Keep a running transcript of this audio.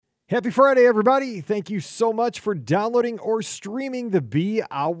Happy Friday, everybody. Thank you so much for downloading or streaming the Be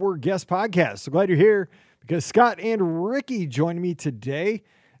Our Guest podcast. So glad you're here because Scott and Ricky join me today.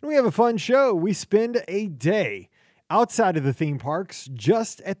 And we have a fun show. We spend a day outside of the theme parks,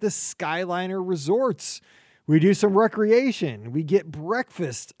 just at the Skyliner resorts. We do some recreation. We get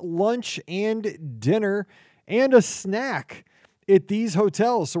breakfast, lunch, and dinner, and a snack at these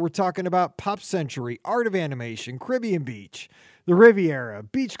hotels. So we're talking about Pop Century, Art of Animation, Caribbean Beach, the Riviera,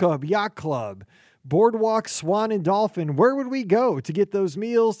 Beach Club, Yacht Club, Boardwalk, Swan, and Dolphin. Where would we go to get those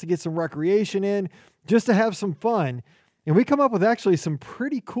meals, to get some recreation in, just to have some fun? And we come up with actually some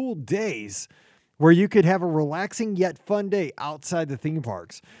pretty cool days where you could have a relaxing yet fun day outside the theme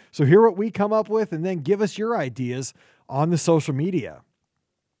parks. So hear what we come up with and then give us your ideas on the social media.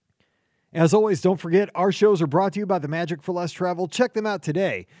 As always, don't forget our shows are brought to you by the Magic for Less Travel. Check them out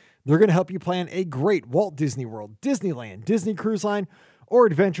today. They're going to help you plan a great Walt Disney World, Disneyland, Disney Cruise Line, or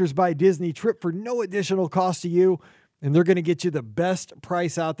Adventures by Disney trip for no additional cost to you. And they're going to get you the best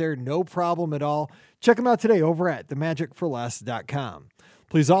price out there, no problem at all. Check them out today over at themagicforless.com.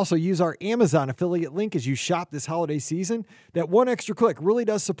 Please also use our Amazon affiliate link as you shop this holiday season. That one extra click really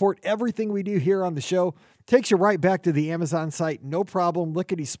does support everything we do here on the show. Takes you right back to the Amazon site, no problem,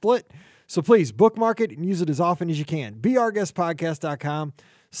 lickety split. So please bookmark it and use it as often as you can.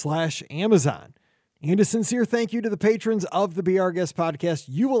 BeOurGuestPodcast.com/Amazon. And a sincere thank you to the patrons of the Be Our Guest Podcast.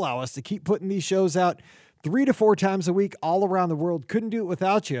 You allow us to keep putting these shows out 3 to 4 times a week all around the world. Couldn't do it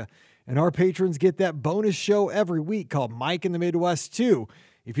without you. And our patrons get that bonus show every week called Mike in the Midwest 2.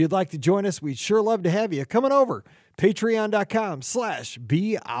 If you'd like to join us, we'd sure love to have you. Coming over,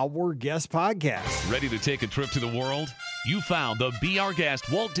 patreon.com/Be Our Guest Podcast. Ready to take a trip to the world? You found the Be Our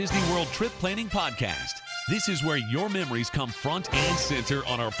Guest Walt Disney World Trip Planning Podcast. This is where your memories come front and center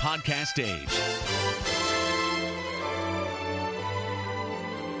on our podcast stage.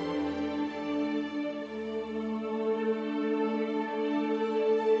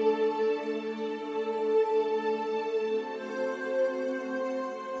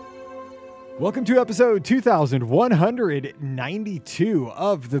 Welcome to episode 2192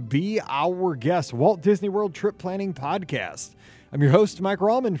 of the Be Our Guest Walt Disney World Trip Planning Podcast. I'm your host, Mike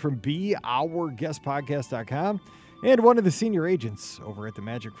Rallman from BeOurGuestPodcast.com and one of the senior agents over at the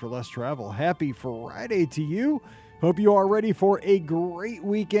Magic for Less Travel. Happy Friday to you. Hope you are ready for a great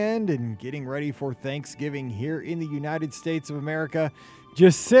weekend and getting ready for Thanksgiving here in the United States of America.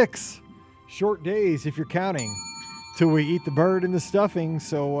 Just 6 short days, if you're counting, till we eat the bird and the stuffing.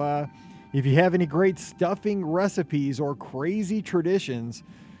 So, if you have any great stuffing recipes or crazy traditions,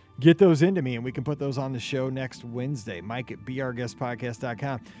 get those into me and we can put those on the show next Wednesday. Mike at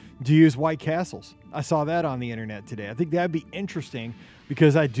BeOurGuestPodcast.com. Do you use White Castles? I saw that on the internet today. I think that'd be interesting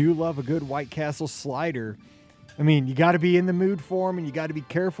because I do love a good White Castle slider. I mean, you got to be in the mood for them and you got to be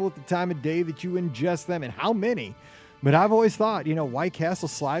careful at the time of day that you ingest them and how many. But I've always thought, White Castle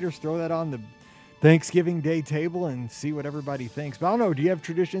sliders, throw that on the Thanksgiving Day table and see what everybody thinks. But I don't know, do you have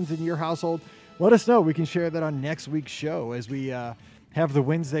traditions in your household? Let us know. We can share that on next week's show as we have the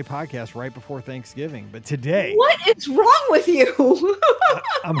Wednesday podcast right before Thanksgiving. But today... What is wrong with you?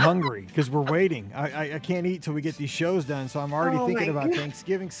 I'm hungry because we're waiting. I can't eat till we get these shows done, so I'm already thinking about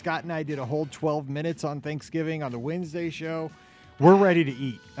Thanksgiving. Scott and I did a whole 12 minutes on Thanksgiving on the Wednesday show. We're ready to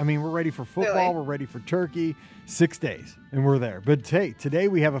eat. I mean, we're ready for football. Really? We're ready for turkey. 6 days, and we're there. But hey, today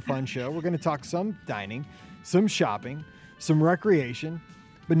we have a fun show. We're going to talk some dining, some shopping, some recreation,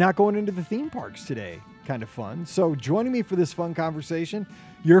 but not going into the theme parks today. Kind of fun. So joining me for this fun conversation,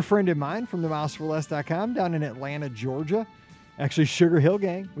 you're a friend of mine from themouseforless.com down in Atlanta, Georgia. Actually, Sugar Hill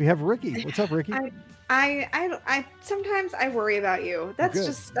Gang. We have Ricky. What's up, Ricky? I sometimes I worry about you.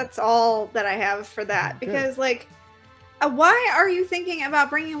 That's all that I have for that. Because why are you thinking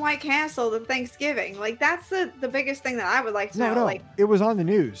about bringing White Castle to Thanksgiving? That's the biggest thing that I would like to know. No, it was on the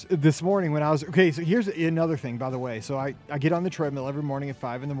news this morning when I was... Okay, so here's another thing, by the way. So I get on the treadmill every morning at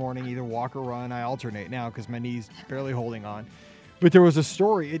 5 in the morning, either walk or run. I alternate now because my knee's barely holding on. But there was a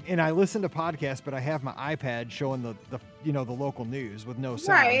story, and I listen to podcasts, but I have my iPad showing the local news with no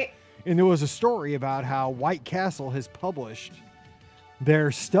sound. Right. And there was a story about how White Castle has published their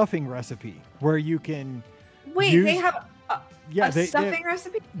stuffing recipe where you can... Wait, they have a stuffing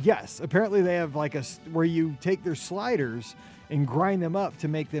recipe? Yes. Apparently they have where you take their sliders and grind them up to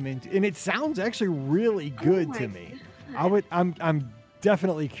make them into, and it sounds actually really good to me. God. I'm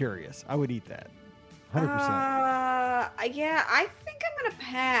definitely curious. I would eat that. 100%. Yeah, I think I'm going to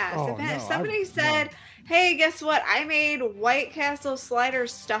pass. If somebody said, hey, guess what? I made White Castle slider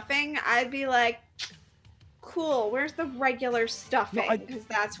stuffing, I'd be like, cool. Where's the regular stuffing? Because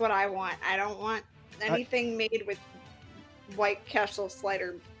that's what I want. I don't want anything made with White Castle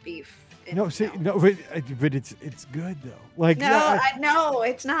slider beef. No, see, no, but it's good though. Like no,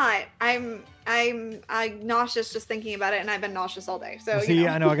 it's not. I'm nauseous just thinking about it, and I've been nauseous all day. So see,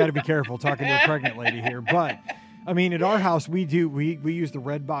 I know I got to be careful talking to a pregnant lady here, but I mean, at our house we use the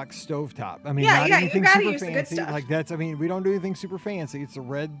red box stovetop. I mean, not anything super fancy. Like that's, I mean, we don't do anything super fancy. It's a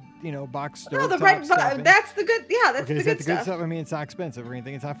red, box stovetop. No, the red box. That's the good. Yeah, that's the good stuff. I mean, it's not expensive or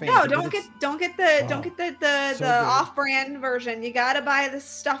anything. It's not fancy. No, don't get the off-brand version. You gotta buy the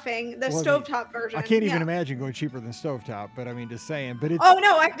stuffing, the stovetop version. I can't even imagine going cheaper than stovetop, but I mean, just saying. But it's. Oh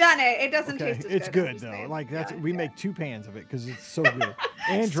no, I've done it. It doesn't taste as good. It's good though. Like we make 2 pans of it because it's so good.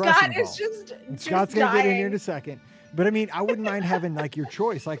 And Scott is just Scott's gonna get in here in a second. But I mean, I wouldn't mind having like your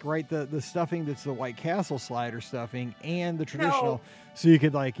choice, like the stuffing that's the White Castle slider stuffing and the traditional, so you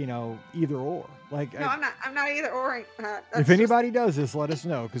could like either or. Like no, I'm not either or. If anybody does this, let us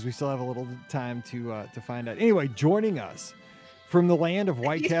know because we still have a little time to find out. Anyway, joining us from the land of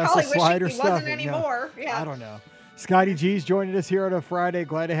White Castle slider stuffing. Anymore. Yeah. I don't know. Scotty G's joining us here on a Friday.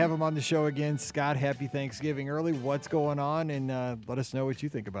 Glad to have him on the show again. Scott, happy Thanksgiving early. What's going on? And let us know what you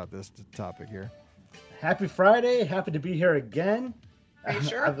think about this topic here. Happy Friday. Happy to be here again. Are you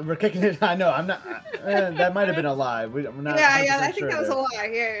sure? We're kicking it. I know. I'm not. That might have been a lie. We're not. Yeah. I think that was a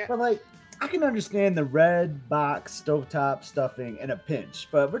lie. Yeah. But like, I can understand the red box stovetop stuffing in a pinch,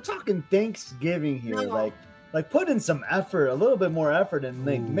 but we're talking Thanksgiving here. No. Like put in some effort, a little bit more effort, and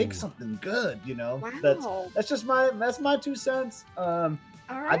make something good. Wow. That's just my 2 cents. All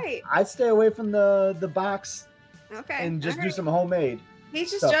right. I'd stay away from the box. Okay. And just do some homemade. He's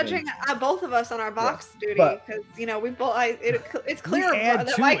just judging both of us on our box duty because we both. It's clear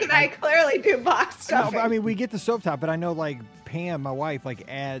that Mike and I clearly do box stuff. I mean, we get the stovetop, but I know like Pam, my wife, like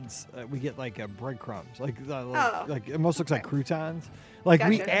adds. We get like breadcrumbs, like it almost looks like croutons. Like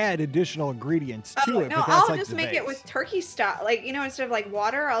we add additional ingredients to it. No, but that's I'll like just the make base. it with turkey stock. Like instead of like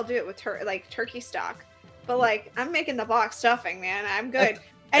water, I'll do it with turkey stock. But like I'm making the box stuffing, man. I'm good.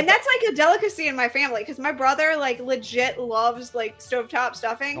 And that's like a delicacy in my family because my brother like legit loves like stovetop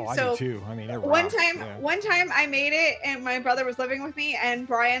stuffing. Oh, I do too. I mean, one time I made it and my brother was living with me and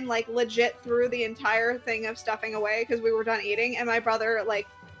Brian like legit threw the entire thing of stuffing away because we were done eating and my brother like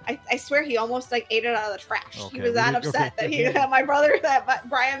I swear he almost like ate it out of the trash. Okay. He was that upset that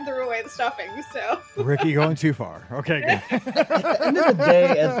Brian threw away the stuffing. So Ricky going too far. Okay. At the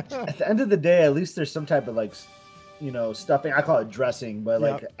end of the day, at least there's some type of like stuffing. I call it dressing, but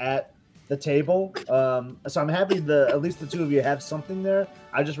like at the table. So I'm happy at least the two of you have something there.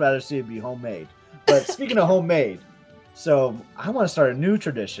 I'd just rather see it be homemade. But speaking of homemade, so I want to start a new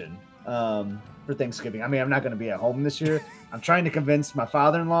tradition for Thanksgiving. I mean, I'm not going to be at home this year. I'm trying to convince my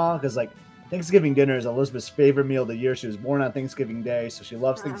father-in-law because like Thanksgiving dinner is Elizabeth's favorite meal of the year. She was born on Thanksgiving Day, so she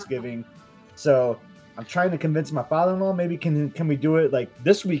loves Thanksgiving. So I'm trying to convince my father-in-law. Maybe can we do it like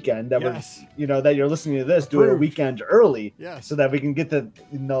this weekend that that you're listening to this, do it a weekend early, so that we can get the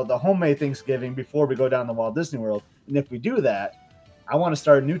homemade Thanksgiving before we go down to Walt Disney World. And if we do that, I want to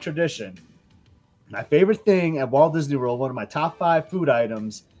start a new tradition. My favorite thing at Walt Disney World, one of my top 5 food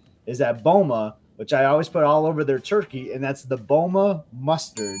items, is at Boma, which I always put all over their turkey, and that's the Boma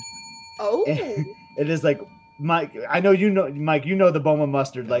mustard. Oh, and it is like. Mike, I know Mike, the Boma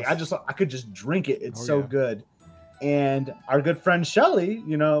mustard. Like I could just drink it. It's so good. And our good friend Shelly,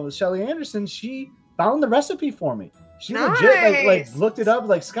 Shelly Anderson, she found the recipe for me. She legit like looked it up.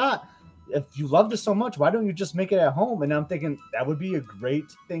 Like, Scott, if you love this so much, why don't you just make it at home? And I'm thinking that would be a great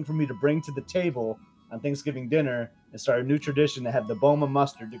thing for me to bring to the table on Thanksgiving dinner and start a new tradition to have the Boma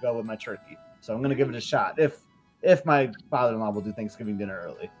mustard to go with my turkey. So I'm gonna give it a shot if my father-in-law will do Thanksgiving dinner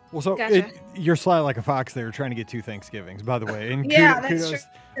early. Well, so you're sly like a fox there trying to get 2 Thanksgivings, by the way. And that's true.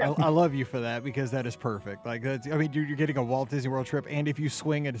 I love you for that because that is perfect. Like, you're getting a Walt Disney World trip, and if you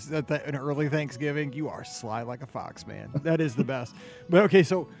swing at an early Thanksgiving, you are sly like a fox, man. That is the best. But okay,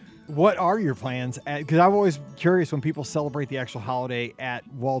 so what are your plans? Because I'm always curious when people celebrate the actual holiday at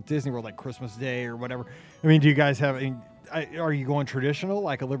Walt Disney World, like Christmas Day or whatever. I mean, do you guys have? Are you going traditional,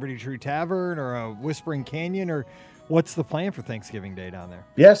 like a Liberty Tree Tavern or a Whispering Canyon, or what's the plan for Thanksgiving Day down there?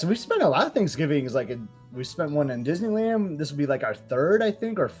 Yeah, so we spent a lot of Thanksgivings. We spent one in Disneyland. This will be like our 3rd, I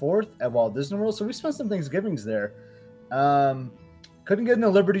think, or 4th at Walt Disney World. So we spent some Thanksgivings there. Couldn't get in the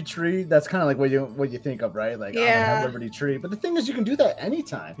Liberty Tree. That's kind of like what you think of, right? Like, I'm gonna have Liberty Tree. But the thing is, you can do that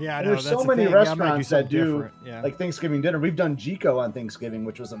anytime. Yeah, I know. There's so many restaurants that do like Thanksgiving dinner. We've done Jico on Thanksgiving,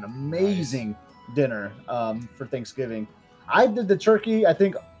 which was an amazing dinner for Thanksgiving. I did the turkey. I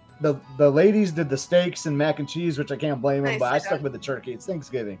think the ladies did the steaks and mac and cheese, which I can't blame them, but I stuck with the turkey. It's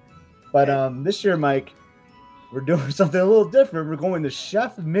Thanksgiving. But this year, Mike, we're doing something a little different. We're going to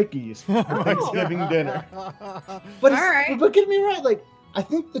Chef Mickey's for Thanksgiving dinner. But get me right, like I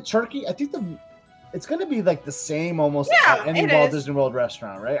think the turkey. It's going to be like the same almost Yeah, at any it Walt is. Disney World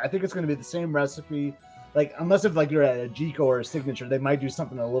restaurant, right? I think it's going to be the same recipe. Like, unless if like you're at a Jico or a Signature, they might do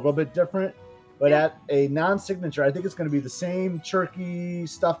something a little bit different. But Yeah. at a non-Signature, I think it's going to be the same turkey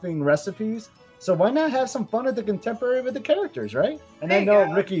stuffing recipes. So why not have some fun at the contemporary with the characters, right? And There I you know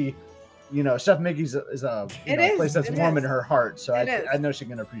go. Chef Mickey's is a It is, place that's it warm is. in her heart. So It is. I know she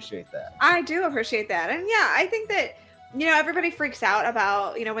can appreciate that. I do appreciate that. And yeah, I think that, everybody freaks out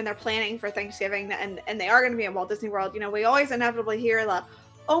about, when they're planning for Thanksgiving and they are going to be in Walt Disney World. We always inevitably hear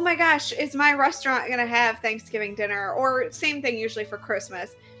oh my gosh, is my restaurant going to have Thanksgiving dinner? Or same thing usually for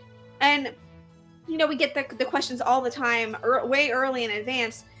Christmas. And, we get the questions all the time, way early in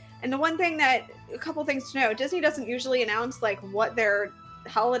advance. And the one thing a couple things to know, Disney doesn't usually announce what their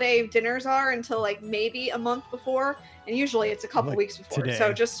holiday dinners are until maybe a month before, and usually it's a couple weeks before. Today.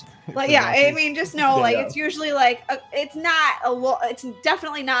 So just just know it's usually it's not it's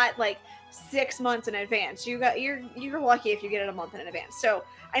definitely not 6 months in advance. You're lucky if you get it a month in advance. So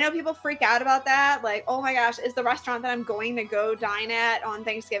I know people freak out about that, oh my gosh, is the restaurant that I'm going to go dine at on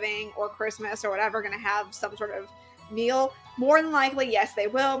Thanksgiving or Christmas or whatever going to have some sort of meal? More than likely, yes, they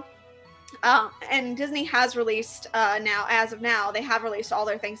will. And Disney has released as of now, they have released all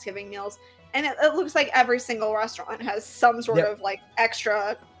their Thanksgiving meals, and it looks like every single restaurant has some sort of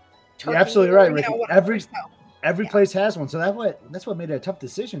extra turkey. You're absolutely right, or, Ricky. whatever. Every place has one, so that's what made it a tough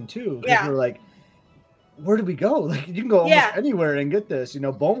decision too. Because Yeah. we're like, where do we go? You can go almost anywhere and get this.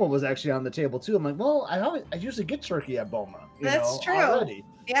 Boma was actually on the table too. I'm like, well, I usually get turkey at Boma. That's true. Already.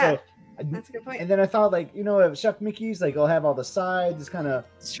 Yeah. So, That's a good point. and then I thought, if Chef Mickey's, they'll have all the sides. It's kind of,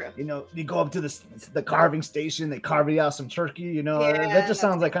 It's true. you go up to the carving station, they carve you out some turkey. Yeah, that just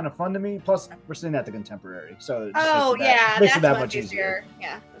sounds kind of fun to me. Plus, we're sitting at the Contemporary, so it just that's makes it that much much easier.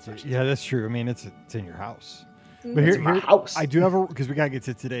 Yeah, that's much easier. Yeah, that's true. I mean, it's in your house. Mhm. But It's my house. I do have because we gotta get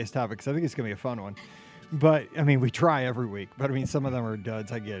to today's topic because I think it's gonna be a fun one. But I mean, we try every week. But I mean, some of them are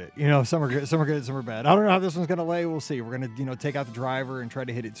duds. I get it. Some are good, some are bad. I don't know how this one's gonna lay. We'll see. We're gonna take out the driver and try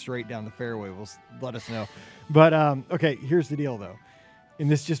to hit it straight down the fairway. Let us know. But okay, here's the deal though,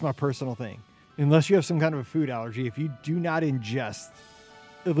 and this is just my personal thing. Unless you have some kind of a food allergy, if you do not ingest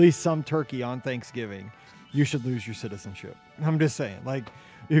at least some turkey on Thanksgiving, you should lose your citizenship. I'm just saying,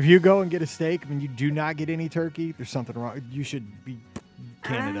 if you go and get a steak and you do not get any turkey, there's something wrong. You should be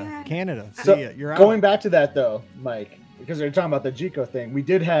Canada. So See ya. You're out. going back to that though, Mike, because they're talking about the Jico thing, we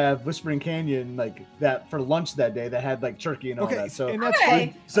did have Whispering Canyon that for lunch that day that had turkey and all that. So and that's Okay.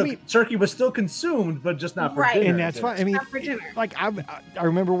 fine. So I mean, turkey was still consumed, but just not for Right. dinner. and that's fine. I mean, Not for dinner. I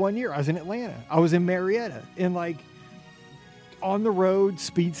remember one year I was in Atlanta. I was in Marietta, and on the road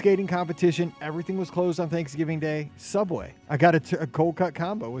speed skating competition. Everything was closed on Thanksgiving Day. Subway. I got a cold cut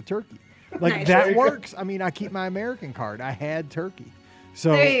combo with turkey. Nice. That works. I mean, I keep my American card. I had turkey.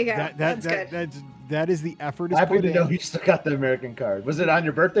 So There you go. That's Good. that is the effort is Happy put to in. know you still got the American card. Was it on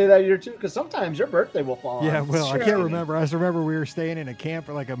your birthday that year too? Because sometimes your birthday will fall Yeah, on. well, I Sure. can't remember. I just remember we were staying in a camp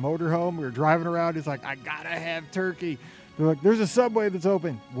or a motorhome. We were driving around. It's I gotta have turkey. They're like, there's a Subway that's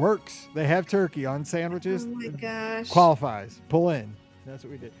open. Works. They have turkey on sandwiches. Oh my gosh. Qualifies. Pull in. That's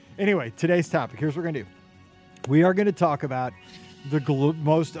what we did. Anyway, today's topic. Here's what we're gonna do. We are gonna talk about the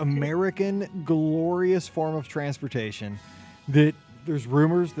most American glorious form of transportation that there's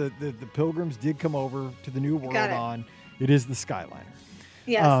rumors that the Pilgrims did come over to the New World Got it. on. It is the Skyliner.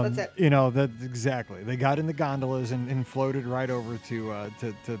 Yes, that's it. That's exactly. They got in the gondolas and floated right over to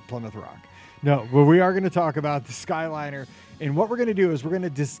Plymouth Rock. No, but we are going to talk about the Skyliner. And what we're going to do is we're going to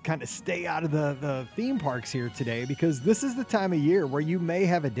just kind of stay out of the theme parks here today, because this is the time of year where you may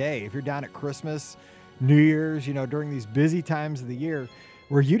have a day, if you're down at Christmas, New Year's, during these busy times of the year,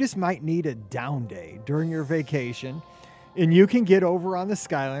 where you just might need a down day during your vacation. And you can get over on the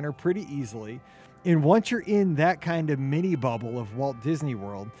Skyliner pretty easily. And once you're in that kind of mini bubble of Walt Disney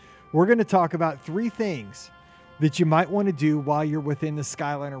World, we're going to talk about 3 things that you might want to do while you're within the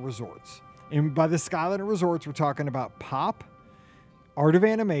Skyliner resorts. And by the Skyliner resorts, we're talking about Pop, Art of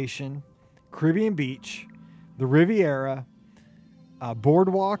Animation, Caribbean Beach, the Riviera,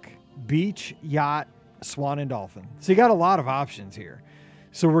 Boardwalk, Beach, Yacht, Swan and Dolphin. So you got a lot of options here.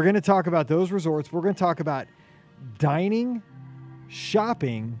 So we're going to talk about those resorts. We're going to talk about dining,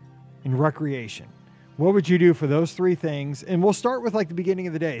 shopping, and recreation. What would you do for those 3 things? And we'll start with the beginning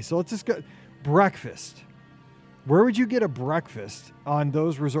of the day. So let's just go breakfast. Where would you get a breakfast on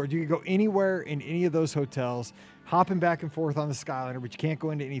those resorts? You could go anywhere in any of those hotels, hopping back and forth on the Skyliner, but you can't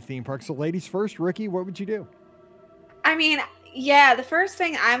go into any theme parks. So ladies first, Ricky, what would you do? I mean, Yeah, the first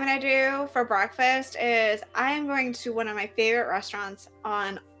thing I'm going to do for breakfast is I am going to one of my favorite restaurants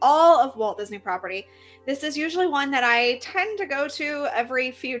on all of Walt Disney property. This is usually one that I tend to go to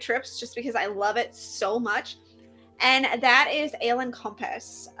every few trips just because I love it so much. And that is Ale and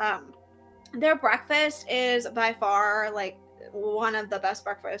Compass. Their breakfast is by far like one of the best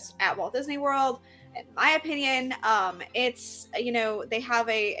breakfasts at Walt Disney World. In my opinion, it's, they have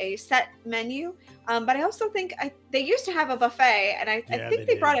a set menu, but I also think they used to have a buffet, and I think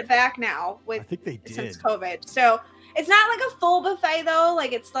they brought it back now I think they did. since COVID. So it's not like a full buffet though.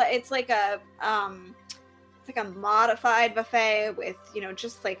 Like it's like a modified buffet with,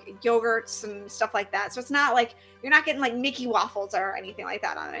 just like yogurts and stuff like that. So it's not like you're not getting like Mickey waffles or anything like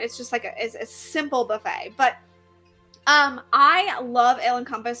that on it. It's just like a simple buffet. But I love Ale and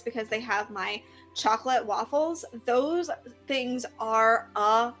Compass because they have my chocolate waffles. Those things are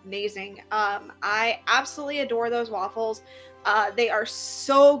amazing. I absolutely adore those waffles. They are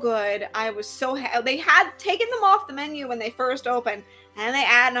so good. I was so they had taken them off the menu when they first opened, and they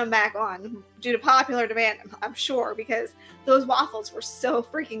added them back on due to popular demand, I'm sure, because those waffles were so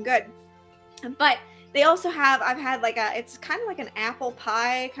freaking good. But they also have, I've had like it's kind of like an apple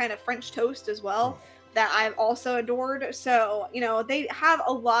pie kind of French toast as well that I've also adored. So, they have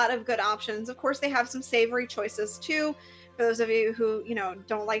a lot of good options. Of course, they have some savory choices too. For those of you who,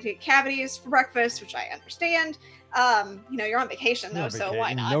 don't like to eat cavities for breakfast, which I understand. You're on vacation though, so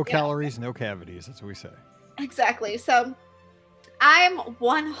why not? No calories, no cavities. That's what we say. Exactly. So I'm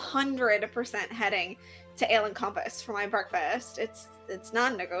 100% heading to Ale and Compass for my breakfast. It's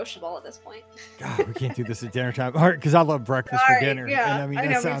non-negotiable at this point. God, we can't do this at dinner time. All right, because I love breakfast for dinner. Yeah, and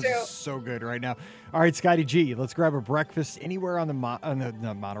that sounds so good right now. All right, Scotty G, let's grab a breakfast anywhere on the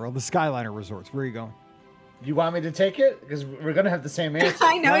Monorail, the Skyliner resorts. Where are you going? You want me to take it? Because we're gonna have the same answer.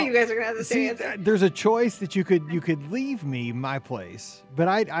 I know you guys are gonna have the same answer. There's a choice that you could leave me my place, but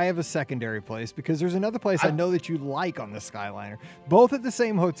I have a secondary place because there's another place I know that you like on the Skyliner, both at the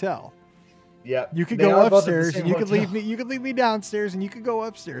same hotel. Yeah, you could go upstairs and you could leave me. You could leave me downstairs and you could go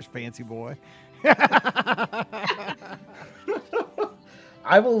upstairs, fancy boy.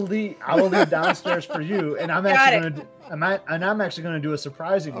 I will leave downstairs for you, and I'm actually gonna do a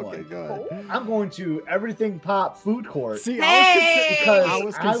surprising one. Go ahead. I'm going to Everything Pop Food Court. See, I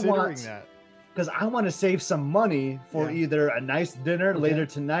was considering that. Because I want to save some money for either a nice dinner later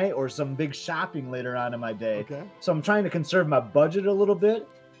tonight or some big shopping later on in my day. Okay. So I'm trying to conserve my budget a little bit.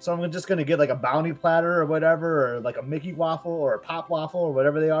 So I'm just going to get like a bounty platter or whatever, or like a Mickey waffle or a pop waffle or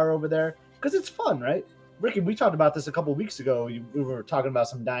whatever they are over there. Because it's fun, right? Ricky, we talked about this a couple of weeks ago. We were talking about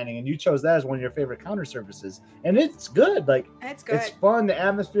some dining, and you chose that as one of your favorite counter services. And it's good. Like, it's good. It's fun. The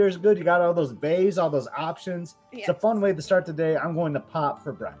atmosphere is good. You got all those bays, all those options. Yes. It's a fun way to start the day. I'm going to Pop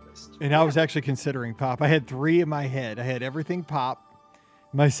for breakfast. And I was actually considering Pop. I had 3 in my head. I had Everything Pop.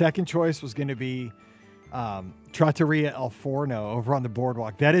 My second choice was going to be Trattoria El Forno over on the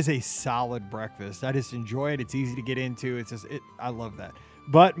boardwalk. That is a solid breakfast. I just enjoy it. It's easy to get into. I love that.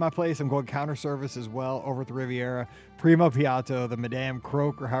 But my place, I'm going counter service as well over at the Riviera, Primo Piatto, the Madame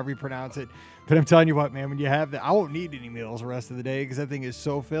Croque, or however you pronounce it. But I'm telling you what, man, when you have that, I won't need any meals the rest of the day because that thing is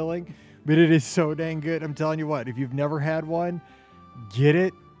so filling. But it is so dang good. I'm telling you what, if you've never had one, get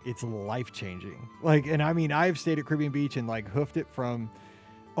it. It's life-changing. Like, and I mean, I've stayed at Caribbean Beach and like hoofed it from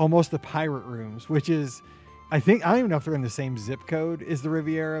almost the pirate rooms, which is, I don't even know if they're in the same zip code as the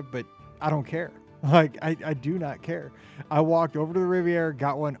Riviera, but I don't care. Like, I do not care. I walked over to the Riviera,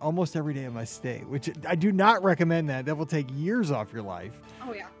 got one almost every day of my stay, which I do not recommend that. That will take years off your life.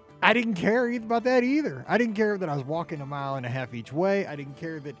 Oh, yeah. I didn't care about that either. I didn't care that I was walking 1.5 miles each way. I didn't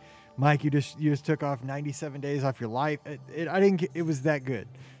care that, Mike, you just took off 97 days off your life. It was that good.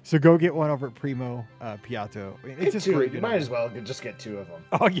 So go get one over at Primo Piatto. It's just great. You might as well just get 2 of them.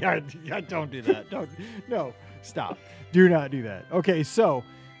 Oh, yeah, don't do that. No, stop. Do not do that. Okay, so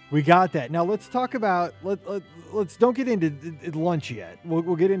we got that. Now let's talk about, let's don't get into lunch yet.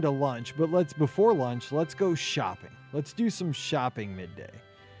 We'll get into lunch, but before lunch, let's go shopping. Let's do some shopping midday.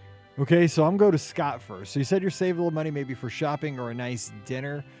 Okay, so I'm going to Scott first. So you said you're saving a little money maybe for shopping or a nice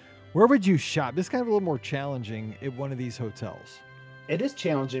dinner. Where would you shop? This is kind of a little more challenging at one of these hotels. It is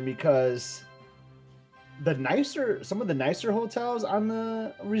challenging because some of the nicer hotels on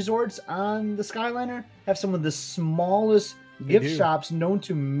the resorts on the Skyliner have some of the smallest gift shops known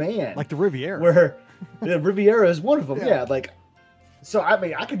to man. Like the Riviera. Where the Riviera is one of them. Yeah, so I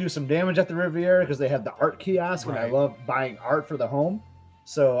mean, I could do some damage at the Riviera because they have the art kiosk, and I love buying art for the home.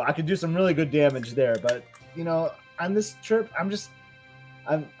 So I could do some really good damage there. But, on this trip,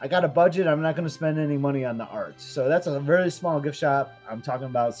 I got a budget. I'm not going to spend any money on the art. So that's a very small gift shop. I'm talking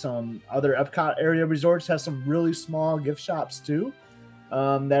about some other Epcot area resorts have some really small gift shops too,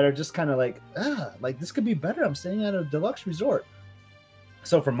 that are just kind of like this could be better. I'm staying at a deluxe resort.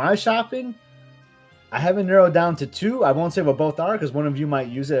 So for my shopping, I haven't narrowed down to two. I won't say what both are because one of you might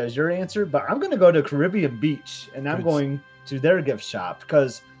use it as your answer, but I'm going to go to Caribbean Beach and I'm going to their gift shop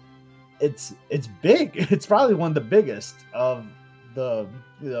because it's big. It's probably one of the biggest of the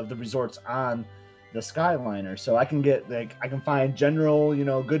resorts on the Skyliner. So I can get I can find general,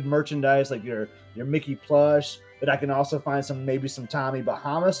 good merchandise like your Mickey plush, but I can also find maybe some Tommy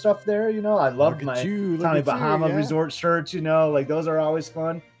Bahama stuff there. I love my Tommy Bahama resort shirts, like those are always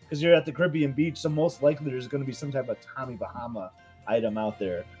fun because you're at the Caribbean Beach. So most likely there's going to be some type of Tommy Bahama item out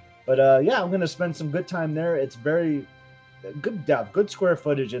there. But I'm going to spend some good time there. It's very good depth, good square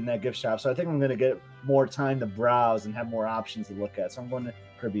footage in that gift shop. So I think I'm going to get more time to browse and have more options to look at. So I'm going to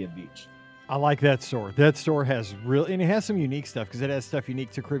Caribbean Beach. I like that store. That store has and it has some unique stuff because it has stuff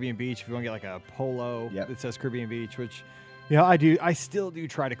unique to Caribbean Beach. If you want to get like a polo that says Caribbean Beach, which, I still do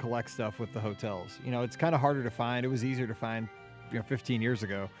try to collect stuff with the hotels. It's kind of harder to find. It was easier to find, 15 years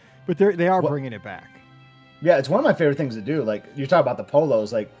ago, but they are bringing it back. Yeah. It's one of my favorite things to do. Like you talk about the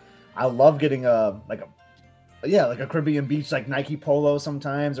polos, like I love getting a Caribbean Beach, like Nike polo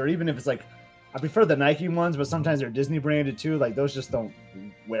sometimes, or even if it's like, I prefer the Nike ones, but sometimes they're Disney branded too. Like those just don't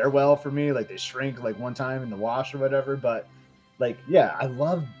wear well for me. Like they shrink like one time in the wash or whatever. But I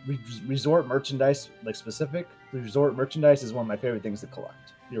love resort merchandise, like specific resort merchandise is one of my favorite things to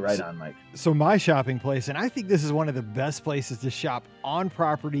collect. You're right on, Mike. So my shopping place, and I think this is one of the best places to shop on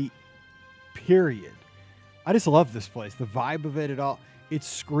property, period. I just love this place. The vibe of it all. It's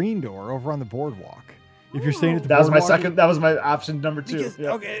Screen Door over on the boardwalk. If you're staying at the boardwalk, that was my option number 2. Because,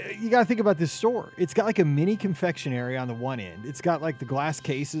 okay, you got to think about this store. It's got like a mini confection area on the one end. It's got like the glass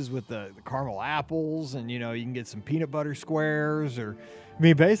cases with the caramel apples, and you can get some peanut butter squares,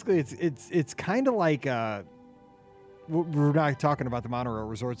 basically it's kind of like we're not talking about the monorail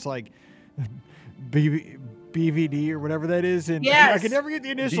resort. It's like BVD or whatever that is, and I can never get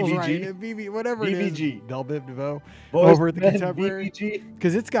the initials BVG? right. Whatever BVG. it is. Bell Biv DeVoe over at the Contemporary,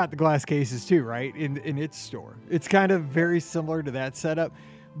 because it's got the glass cases too, right? In its store, it's kind of very similar to that setup,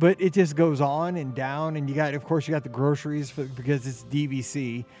 but it just goes on and down. And you got the groceries because it's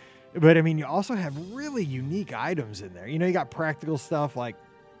DVC, but you also have really unique items in there. You got practical stuff like,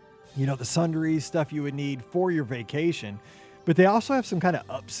 the sundries, stuff you would need for your vacation, but they also have some kind of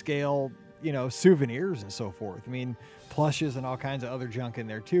upscale, souvenirs and so forth. Plushes and all kinds of other junk in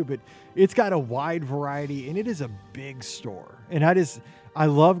there too, but it's got a wide variety and it is a big store. And I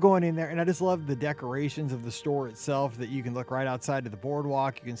love going in there, and I just love the decorations of the store itself, that you can look right outside to the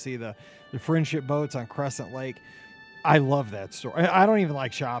boardwalk. You can see the friendship boats on Crescent Lake. I love that store. I don't even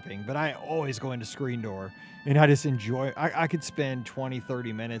like shopping, but I always go into Screen Door and I just enjoy. I could spend 20,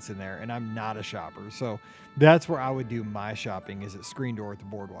 30 minutes in there, and I'm not a shopper. So that's where I would do my shopping, is at Screen Door at the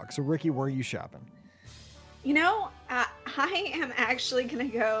boardwalk. So Ricky, where are you shopping? I am actually going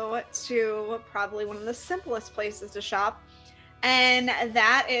to go to probably one of the simplest places to shop, and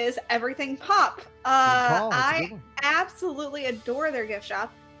that is Everything Pop. I absolutely adore their gift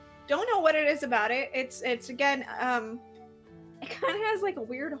shop. Don't know what it is about it. It's again, it kind of has like a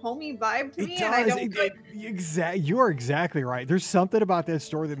weird homey vibe to me. And I don't you're exactly right. There's something about that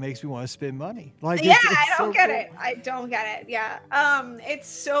store that makes me want to spend money. I don't get it. I don't get it. Yeah. It's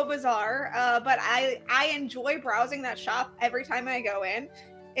so bizarre. But I enjoy browsing that shop every time I go in.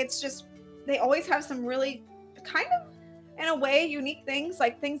 It's just, they always have some really kind of, in a way, unique things,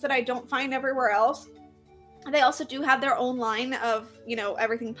 like things that I don't find everywhere else. They also do have their own line of,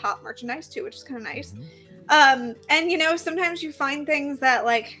 Everything Pop merchandise too, which is kind of nice. Mm-hmm. And sometimes you find things that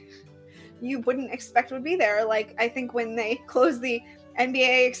like you wouldn't expect would be there. Like I think when they closed the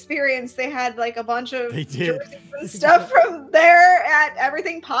NBA Experience, they had like a bunch of jerseys and stuff from there at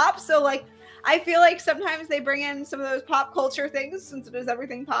Everything Pop. So like I feel like sometimes they bring in some of those pop culture things, since it is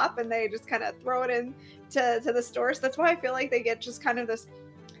Everything Pop, and they just kind of throw it in to the store. So that's why I feel like they get just kind of this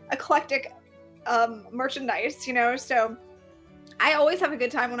eclectic merchandise, so I always have a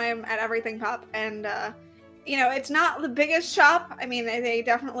good time when I'm at Everything Pop. And it's not the biggest shop. They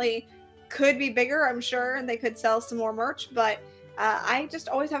definitely could be bigger, I'm sure, and they could sell some more merch, but I just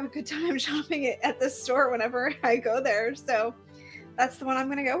always have a good time shopping at this store whenever I go there. So that's the one I'm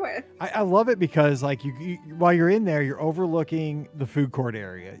going to go with. I love it because like you while you're in there, you're overlooking the food court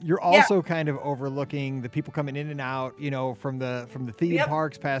area. You're also kind of overlooking the people coming in and out, from the theme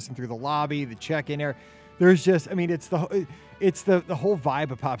parks, passing through the lobby, the check-in area. There's just, it's the whole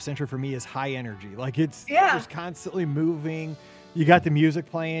vibe of Pop Century for me is high energy. Like it's just constantly moving. You got the music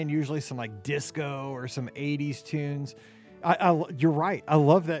playing, usually some like disco or some 80s tunes. You're right. I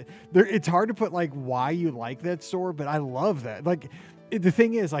love that. It's hard to put like why you like that store, but I love that. Like the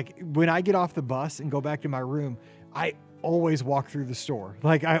thing is, like when I get off the bus and go back to my room, I always walk through the store.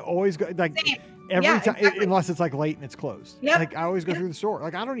 Like I always go like Same. every Yeah, time, exactly. unless it's like late and it's closed. Yep. Like I always go Yep. through the store.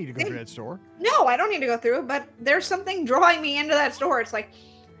 Like I don't need to go Same. through that store. No, I don't need to go through it, but there's something drawing me into that store. It's like,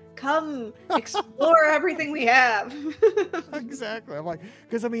 come explore everything we have. Exactly. I'm like,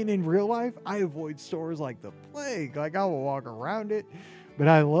 because I mean, in real life, I avoid stores like the plague. Like I will walk around it, but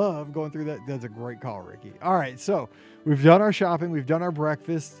I love going through that. That's a great call, Ricky. All right, so we've done our shopping, we've done our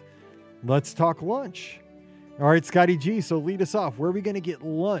breakfast. Let's talk lunch. All right, Scotty G. So lead us off. Where are we going to get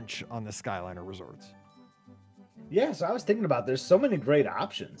lunch on the Skyliner Resorts? Yeah, so I was thinking about there's so many great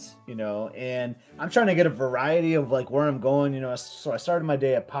options, and I'm trying to get a variety of like where I'm going, So I started my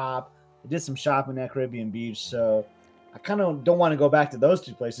day at Pop. I did some shopping at Caribbean Beach, so I kind of don't want to go back to those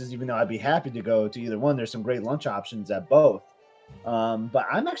two places, even though I'd be happy to go to either one. There's some great lunch options at both. But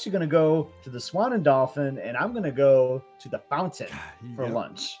I'm actually going to go to the Swan and Dolphin, and I'm going to go to the Fountain for Yep.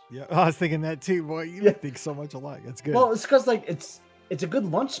 lunch. Yeah, I was thinking that too. Boy, you think so much alike. That's good. Well, it's because like it's a good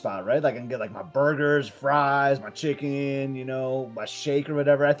lunch spot, right? Like I can get like my burgers, fries, my chicken, my shake or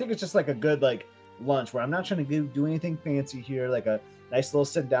whatever. I think it's just like a good like lunch where I'm not trying to do anything fancy here, like a nice little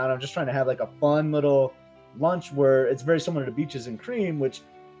sit down. I'm just trying to have like a fun little lunch where it's very similar to Beaches and Cream, which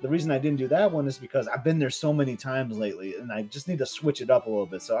the reason I didn't do that one is because I've been there so many times lately and I just need to switch it up a little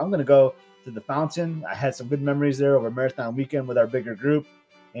bit. So I'm going to go to the Fountain. I had some good memories there over Marathon weekend with our bigger group,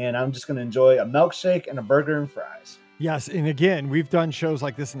 and I'm just going to enjoy a milkshake and a burger and fries. Yes, and again, we've done shows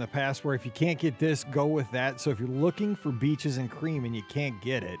like this in the past where if you can't get this, go with that. So if you're looking for Beaches and Cream and you can't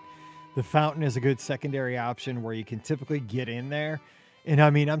get it, the Fountain is a good secondary option where you can typically get in there. And I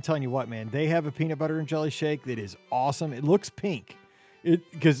mean, I'm telling you what, man, they have a peanut butter and jelly shake that is awesome. It looks pink.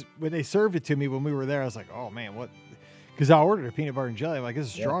 Because when they served it to me when we were there, I was like, oh man, what? Because I ordered a peanut butter and jelly. I'm like, this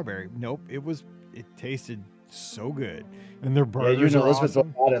is strawberry. Nope, it tasted so good. And their burgers are Elizabeth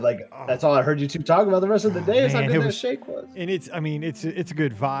awesome. about it. Like that's all I heard you two talk about the rest of the day. Is how man, good it that was- shake was. And it's a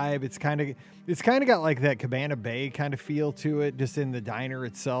good vibe. It's kind of got like that Cabana Bay kind of feel to it, just in the diner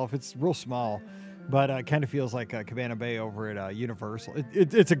itself. It's real small, but it kind of feels like Cabana Bay over at Universal.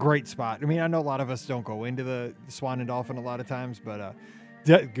 It's a great spot. I mean, I know a lot of us don't go into the Swan and Dolphin a lot of times, but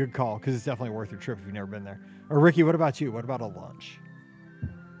good call, because it's definitely worth your trip if you've never been there. Or Ricky, what about you? What about a lunch?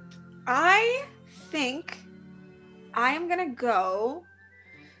 I think I am gonna go.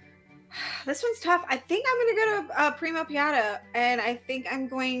 This one's tough. I think I'm gonna go to Primo Piatti, and I think I'm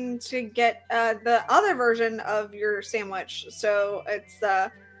going to get the other version of your sandwich. So it's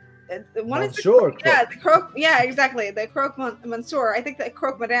the one is Monsieur the croque. Yeah, exactly. The croque monsieur. I think the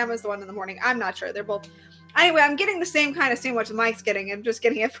croque madame is the one in the morning. I'm not sure. They're both. Anyway, I'm getting the same kind of sandwich Mike's getting. I'm just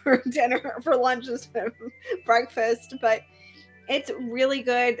getting it for dinner, for lunch, instead of breakfast. But it's really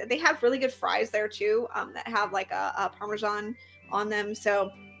good. They have really good fries there too, that have like a Parmesan on them. So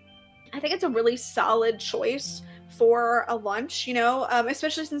I think it's a really solid choice for a lunch,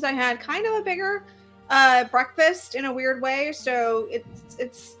 especially since I had kind of a bigger breakfast in a weird way. So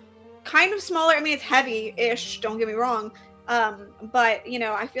it's kind of smaller. I mean, it's heavy-ish, don't get me wrong. But,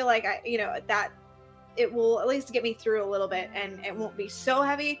 I feel like that it will at least get me through a little bit, and it won't be so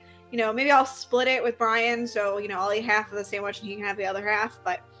heavy. Maybe I'll split it with Brian. So, I'll eat half of the sandwich and he can have the other half.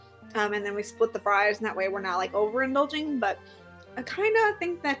 But, and then we split the fries, and that way we're not like overindulging. But I kind of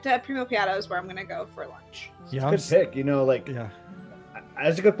think that Primo Piatti is where I'm going to go for lunch. Yeah, Good pick. yeah.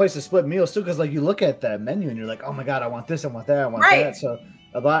 It's a good place to split meals too, because like you look at that menu and you're like, oh my god, I want this, I want that, I want Right. that. So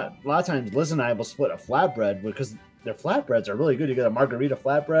a lot of times Liz and I will split a flatbread because their flatbreads are really good. You get a margarita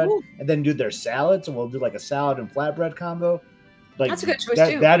flatbread Ooh. and then do their salads, and we'll do like a salad and flatbread combo. Like That's a good choice,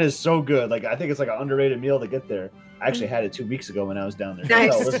 that, too. That is so good. Like I think it's like an underrated meal to get there. I actually had it 2 weeks ago when I was down there.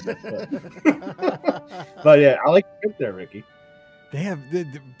 Nice. So listen, but yeah, I like to get there, Ricky. They have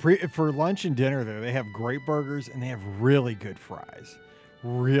for lunch and dinner there. They have great burgers and they have really good fries.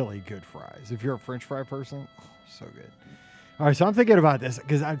 Really good fries. If you're a French fry person, so good. All right, so I'm thinking about this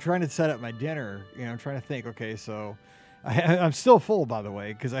because I'm trying to set up my dinner. I'm trying to think. Okay, so I'm still full, by the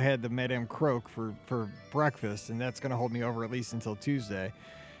way, because I had the Madame Croque for breakfast, and that's going to hold me over at least until Tuesday.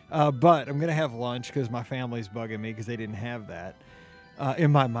 But I'm going to have lunch because my family's bugging me because they didn't have that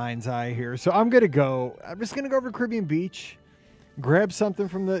in my mind's eye here. So I'm just going to go over to Caribbean Beach, grab something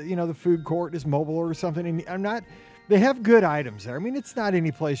from the food court, just mobile order something. And they have good items there. I mean, it's not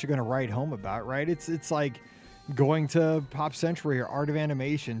any place you're going to write home about, right? It's like going to Pop Century or Art of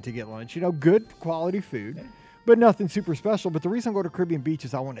Animation to get lunch, good quality food, but nothing super special. But the reason I go to Caribbean Beach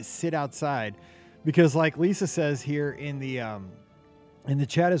is I want to sit outside because like Lisa says here in the in the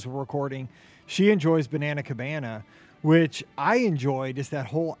chat as we're recording, she enjoys Banana Cabana, which I enjoy just that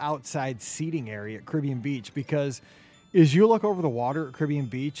whole outside seating area at Caribbean Beach, because as you look over the water at Caribbean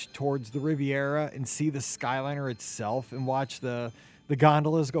Beach towards the Riviera and see the Skyliner itself and watch the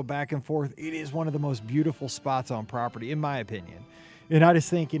gondolas go back and forth, it is one of the most beautiful spots on property, in my opinion. And I just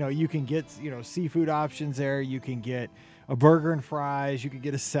think, you can get, seafood options there. You can get a burger and fries. You could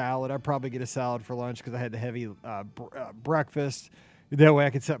get a salad. I'd probably get a salad for lunch because I had the heavy breakfast. That way I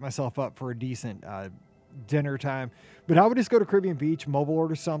could set myself up for a decent dinner time. But I would just go to Caribbean Beach, mobile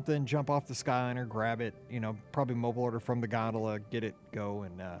order something, jump off the Skyliner, grab it, probably mobile order from the gondola, get it, go,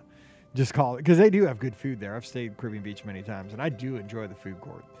 and just call it. Because they do have good food there. I've stayed at Caribbean Beach many times, and I do enjoy the food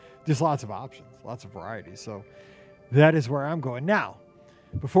court. Just lots of options, lots of varieties. So that is where I'm going. Now,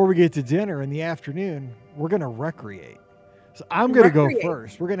 before we get to dinner in the afternoon, we're going to recreate. So I'm going to go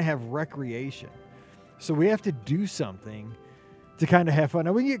first. We're going to have recreation. So we have to do something to kind of have fun.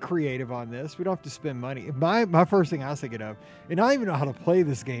 Now, we can get creative on this. We don't have to spend money. My first thing I was thinking of, and I don't even know how to play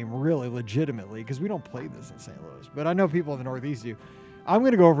this game really legitimately because we don't play this in St. Louis, but I know people in the Northeast do. I'm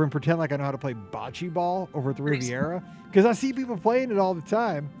going to go over and pretend like I know how to play bocce ball over at the Riviera because I see people playing it all the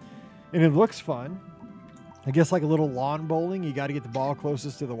time, and it looks fun. I guess like a little lawn bowling. You got to get the ball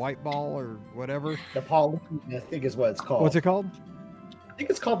closest to the white ball or whatever. The Pauline, I think is what it's called. What's it called? I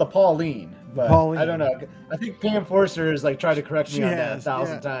think it's called the Pauline. But I don't know. I think Pam Forster has tried to correct me on that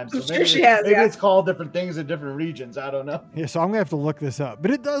 1,000 times. So maybe, maybe it's called different things in different regions. I don't know. Yeah, so I'm going to have to look this up.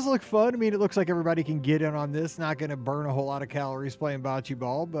 But it does look fun. I mean, it looks like everybody can get in on this. Not going to burn a whole lot of calories playing bocce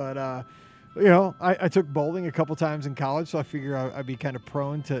ball. But, I took bowling a couple times in college, so I figure I'd be kind of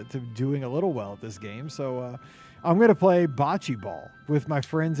prone to doing a little well at this game. So I'm going to play bocce ball with my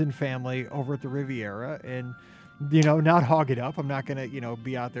friends and family over at the Riviera and, not hog it up. I'm not going to,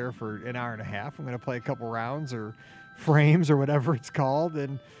 be out there for an hour and a half. I'm going to play a couple rounds or frames or whatever it's called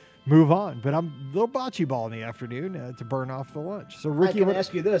and move on. But I'm a little bocce ball in the afternoon to burn off the lunch. So Ricky, I can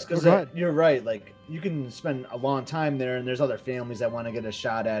ask you this because you're right. Like you can spend a long time there and there's other families that want to get a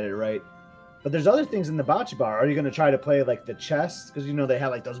shot at it, right? But there's other things in the bocce bar. Are you going to try to play like the chess? Because they have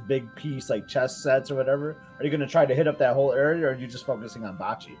like those big piece like chess sets or whatever. Are you going to try to hit up that whole area, or are you just focusing on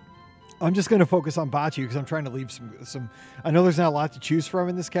bocce? I'm just going to focus on bocce because I'm trying to leave some. I know there's not a lot to choose from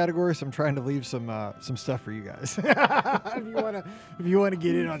in this category, so I'm trying to leave some stuff for you guys. if you want to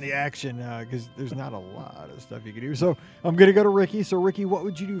get in on the action, because there's not a lot of stuff you can do. So I'm going to go to Ricky. So Ricky, what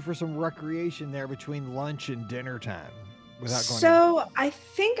would you do for some recreation there between lunch and dinner time? I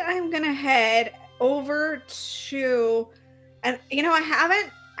think I'm going to head over to, and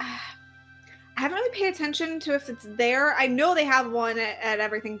I haven't really paid attention to if it's there. I know they have one at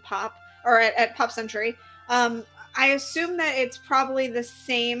Everything Pop or at Pop Century. I assume that it's probably the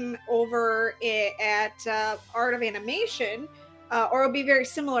same over at Art of Animation, or it'll be very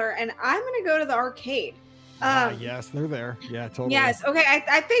similar. And I'm going to go to the arcade. Yes, they're there. Yeah, totally. Yes. Okay.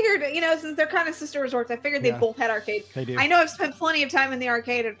 I figured, since they're kind of sister resorts, I figured they both had arcades. They do. I know I've spent plenty of time in the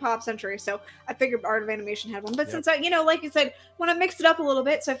arcade at Pop Century, so I figured Art of Animation had one. But since like you said, want to mix it up a little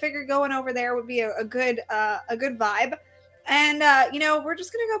bit, so I figured going over there would be a good vibe. And we're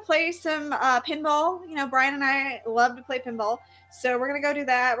just gonna go play some pinball. Brian and I love to play pinball, so we're gonna go do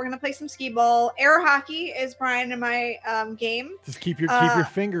that. We're gonna play some skee ball. Air hockey is Brian and my game. Just keep your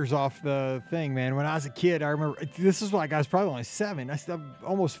fingers off the thing, man. When I was a kid, I remember this is like I was probably only 7. I'm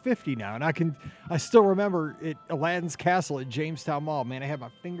almost 50 now, and I still remember it. Aladdin's Castle at Jamestown Mall. Man, I had my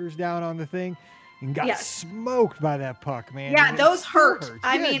fingers down on the thing and got smoked by that puck, man. Yeah, those hurt.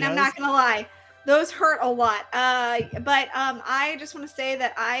 I mean, I'm not gonna lie. Those hurt a lot. But I just want to say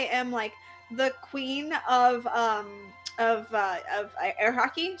that I am like the queen of air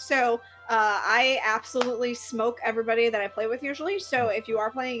hockey. So I absolutely smoke everybody that I play with usually. So if you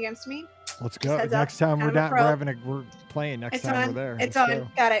are playing against me, let's go. Next time we're playing. Next time we're there. It's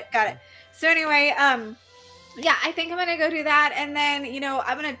on. Got it. So anyway, I think I'm gonna go do that, and then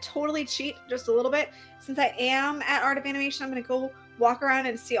I'm gonna totally cheat just a little bit since I am at Art of Animation. I'm gonna go walk around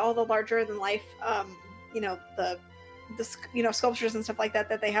and see all the larger than life the sculptures and stuff like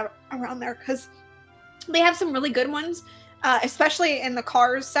that they have around there, because they have some really good ones, especially in the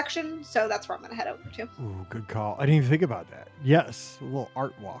cars section. So that's where I'm gonna head over to. Ooh, good call. I didn't even think about that. Yes, a little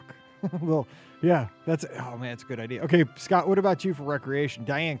art walk. It's a good idea. Okay, Scott, what about you for recreation?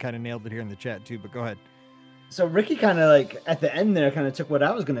 Diane kind of nailed it here in the chat too, but go ahead. So Ricky kind of like at the end there kind of took what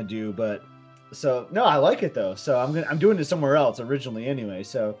I was gonna do, but so no, I like it though. So I'm doing it somewhere else originally anyway.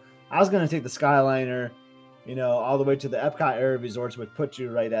 So I was gonna take the Skyliner, all the way to the Epcot area resorts, which put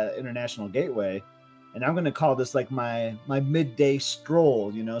you right at International Gateway, and I'm gonna call this like my midday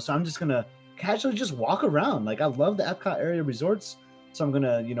stroll. So I'm just gonna casually just walk around. Like I love the Epcot area resorts. So I'm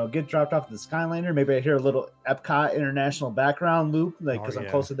gonna, get dropped off at the Skyliner. Maybe I hear a little Epcot International background loop, because I'm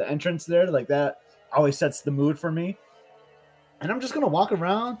close to the entrance there. Like that always sets the mood for me. And I'm just gonna walk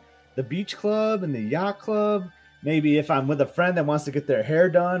around the beach club and the yacht club. Maybe if I'm with a friend that wants to get their hair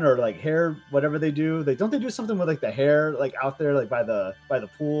done or like hair, whatever they do, they do something with like the hair, like out there, like by the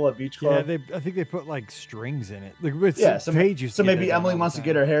pool at beach club. Yeah, I think they put like strings in it. Like so maybe Emily wants to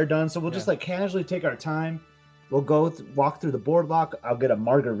get her hair done, so we'll just like casually take our time. We'll go walk through the boardwalk. I'll get a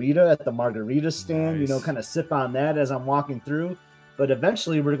margarita at the margarita stand, kind of sip on that as I'm walking through. But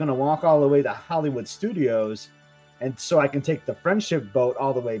eventually we're going to walk all the way to Hollywood Studios. And so I can take the Friendship boat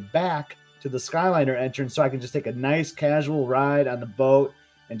all the way back to the Skyliner entrance. So I can just take a nice casual ride on the boat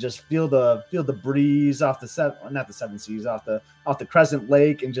and just feel the breeze off the not the Seven Seas, off the Crescent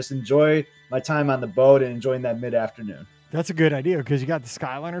Lake, and just enjoy my time on the boat and enjoying that mid-afternoon. That's a good idea, because you got the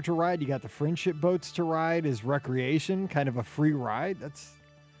Skyliner to ride, you got the Friendship boats to ride as recreation, kind of a free ride. That's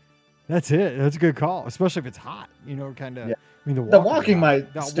it. That's a good call, especially if it's hot. Kind of. Yeah. I mean, the walking might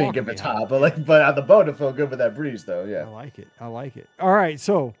stink if it's hot, but on the boat it feel good with that breeze, though. Yeah, I like it. All right,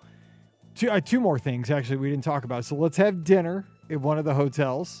 so two more things actually we didn't talk about. So let's have dinner at one of the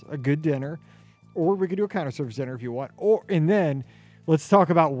hotels, a good dinner, or we could do a counter service dinner if you want, and then. Let's talk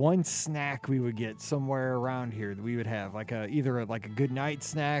about one snack we would get somewhere around here that we would have, like either a good night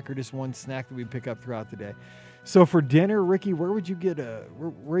snack or just one snack that we pick up throughout the day. So for dinner, Ricky, where would you get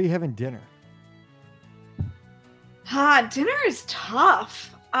where are you having dinner? Dinner is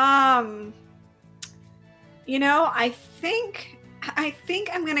tough. I think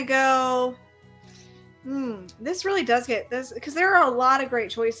I'm gonna go. This really does get this, because there are a lot of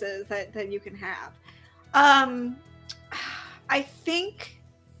great choices that you can have. I think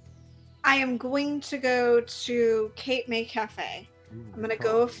I am going to go to Cape May Cafe. I'm going to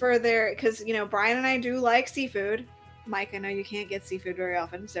go for their, because, Brian and I do like seafood. Mike, I know you can't get seafood very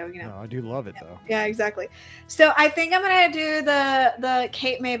often, so, No, I do love it, though. Yeah, exactly. So I think I'm going to do the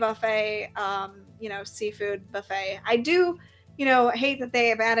Cape May buffet, seafood buffet. I do, hate that they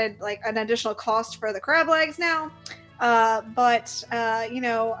have added, like, an additional cost for the crab legs now. But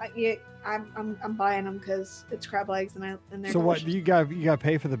I'm buying them because it's crab legs and they're so delicious. What you got to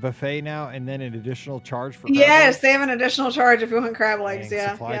pay for the buffet now and then an additional charge for crab legs? Legs? They have an additional charge if you want crab legs.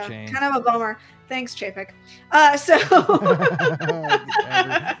 Dang, yeah, chain. Kind of a bummer. Thanks, Chapek. So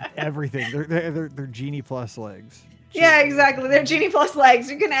everything they're Genie Plus legs. Yeah, exactly. They're Genie Plus legs.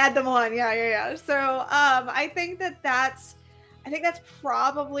 You can add them on. Yeah. So I think that's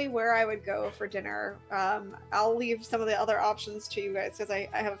probably where I would go for dinner. I'll leave some of the other options to you guys, because I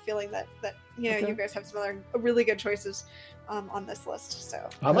have a feeling that you guys have some other really good choices on this list. So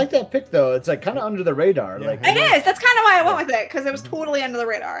I like that pick, though. It's like kind of under the radar. Yeah. It is. That's kind of why I went with it, because it was totally under the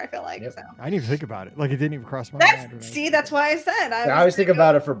radar, I feel like. Yep. So I didn't even think about it. Like, it didn't even cross my mind. See, that's why I said. I always think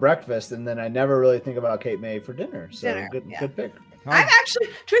about it for breakfast, and then I never really think about Cape May for dinner. So good pick. I've actually,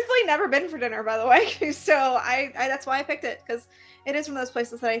 truthfully, never been for dinner, by the way. So I that's why I picked it, because it is one of those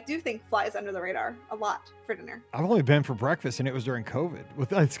places that I do think flies under the radar a lot for dinner. I've only been for breakfast, and it was during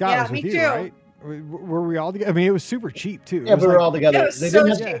COVID. Scott was with you, too. Right? Were we all together? I mean, it was super cheap too. Yeah, we were all together. It was so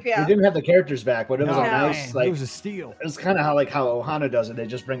cheap. They didn't have the characters back, but it was nice. Like, it was a steal. It was kind of how Ohana does it. They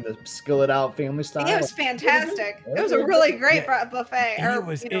just bring the skillet out family style. It was fantastic. It was a really great buffet. And it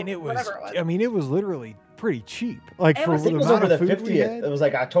was. Whatever it was. I mean, it was literally pretty cheap. Like, it was over the 50th. It was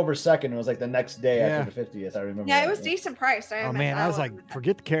like October 2nd. It was like the next day after the 50th. I remember. Yeah, it was decent price. I was like,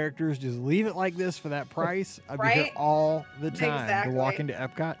 forget the characters. Just leave it like this for that price. I'd be here all the time to walk into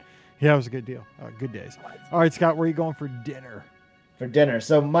Epcot. Yeah, it was a good deal. Good days. All right, Scott, where are you going for dinner?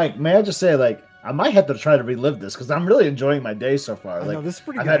 So, Mike, may I just say, like, I might have to try to relive this, because I'm really enjoying my day so far. Like, this is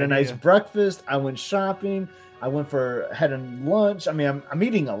pretty I've good had a nice breakfast. I went shopping. I went for having lunch. I mean, I'm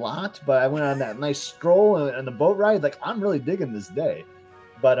eating a lot, but I went on that nice stroll and the boat ride. Like, I'm really digging this day.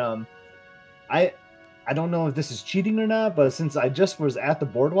 But I don't know if this is cheating or not, but since I just was at the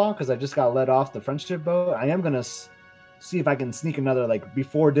boardwalk, because I just got let off the Friendship boat, I am gonna see if I can sneak another like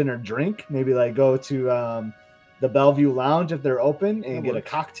before dinner drink. Maybe like go to the Bellevue Lounge if they're open and get a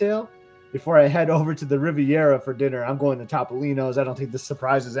cocktail before I head over to the Riviera for dinner. I'm going to Topolino's. I don't think this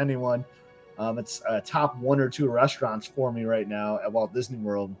surprises anyone. It's top 1 or 2 restaurants for me right now at Walt Disney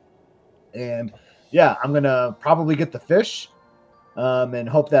World. And yeah, I'm going to probably get the fish and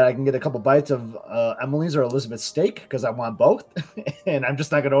hope that I can get a couple bites of Emily's or Elizabeth's steak, because I want both. And I'm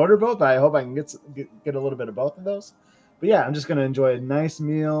just not going to order both, but I hope I can get a little bit of both of those. But yeah, I'm just going to enjoy a nice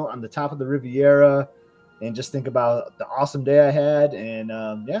meal on the top of the Riviera and just think about the awesome day I had. And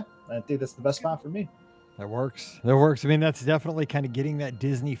I think that's the best spot for me. That works. I mean, that's definitely kind of getting that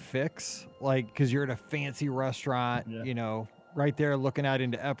Disney fix, like, because you're at a fancy restaurant, right there looking out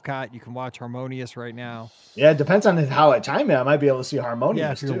into Epcot. You can watch Harmonious right now. Yeah, it depends on how I time it. I might be able to see Harmonious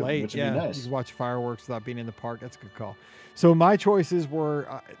yeah, if you're too, late, which would be nice. You can watch fireworks without being in the park. That's a good call. So my choices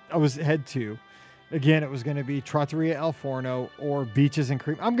were, I was head to. Again, it was going to be Trattoria El Forno or Beaches and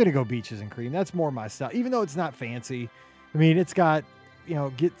Cream. I'm going to go Beaches and Cream. That's more my style, even though it's not fancy. I mean, it's got,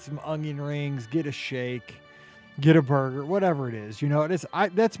 get some onion rings, get a shake, get a burger, whatever it is.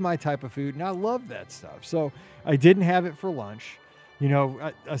 That's my type of food, and I love that stuff. So I didn't have it for lunch.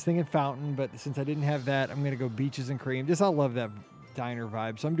 I was thinking Fountain, but since I didn't have that, I'm going to go Beaches and Cream. I love that diner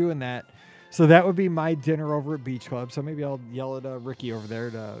vibe, so I'm doing that. So that would be my dinner over at Beach Club. So maybe I'll yell at Ricky over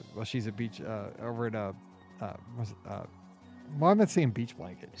there she's at Beach over at I'm not saying Beach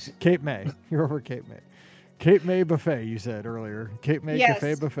Blanket. Cape May. You're over at Cape May. Cape May Buffet, you said earlier. Cape May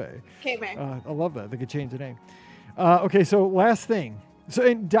Cafe Buffet. Cape May. I love that. They could change the name. Okay, so last thing.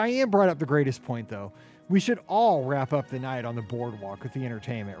 And Diane brought up the greatest point, though. We should all wrap up the night on the boardwalk with the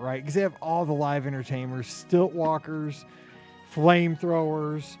entertainment, right? Because they have all the live entertainers, stilt walkers,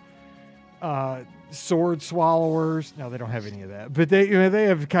 flamethrowers, sword swallowers. No, they don't have any of that, but they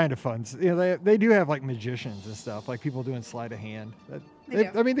have kind of fun. They do have like magicians and stuff, like people doing sleight of hand. They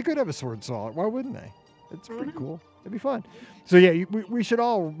could have a sword swallower. Why wouldn't they? It's pretty cool. It'd be fun. So yeah, we should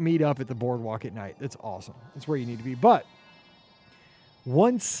all meet up at the boardwalk at night. It's awesome. It's where you need to be. But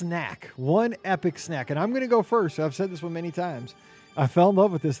one epic snack, and I'm going to go first. I've said this one many times. I fell in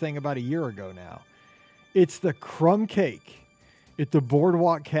love with this thing about a year ago now. It's the crumb cake at the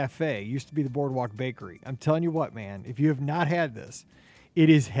Boardwalk Cafe. It used to be the Boardwalk Bakery. I'm telling you what, man, if you have not had this, it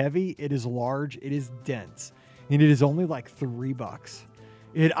is heavy, it is large, it is dense, and it is only like $3.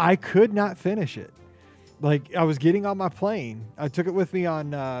 I could not finish it. Like, I was getting on my plane. I took it with me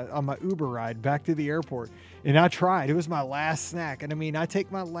on my Uber ride back to the airport, and I tried. It was my last snack. And I mean, I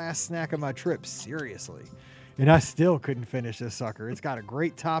take my last snack of my trip seriously, and I still couldn't finish this sucker. It's got a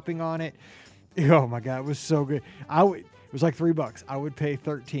great topping on it. Oh my God, it was so good. It was like $3. I would pay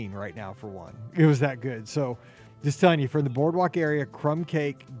 $13 right now for one. It was that good. So just telling you, from the Boardwalk area, crumb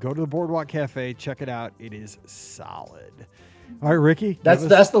cake, go to the Boardwalk Cafe, check it out. It is solid. All right, Ricky.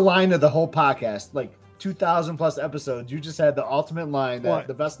 That's the line of the whole podcast. Like 2,000 plus episodes. You just had the ultimate line,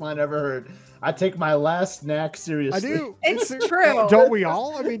 the best line I ever heard. I take my last snack seriously. I do. It's true. Don't we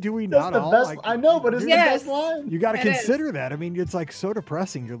all? I mean, do we not all? Best, I know, but it's the best line. You got to consider that. I mean, it's like so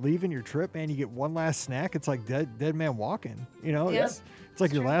depressing. You're leaving your trip, man. You get one last snack. It's like dead man walking. It's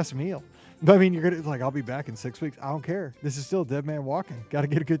like your last meal. But I mean, it's like, I'll be back in 6 weeks. I don't care. This is still dead man walking. Got to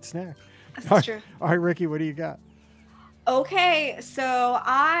get a good snack. That's true. All right, Ricky, what do you got? Okay, so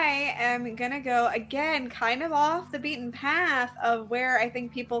I am going to go, again, kind of off the beaten path of where I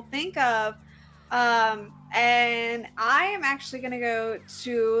think people think of. And I am actually going to go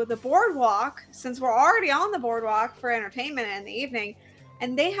to the boardwalk, since we're already on the boardwalk for entertainment in the evening.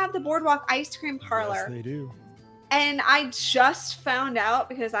 And they have the Boardwalk Ice Cream Parlor. Yes, they do. And I just found out,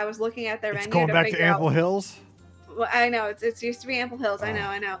 because I was looking at their menu. It's going back to Ample Hills? Well, I know it's used to be Ample Hills. I know.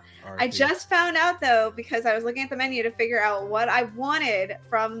 RP. I just found out, though, because I was looking at the menu to figure out what I wanted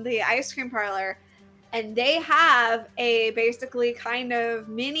from the ice cream parlor, and they have a basically kind of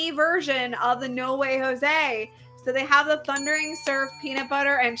mini version of the No Way Jose. So they have the Thundering Surf peanut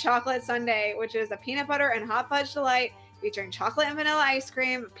butter and chocolate sundae, which is a peanut butter and hot fudge delight featuring chocolate and vanilla ice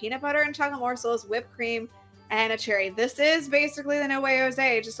cream, peanut butter and chocolate morsels, whipped cream, and a cherry. This is basically the No Way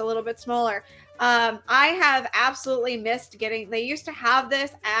Jose, just a little bit smaller. I have absolutely missed they used to have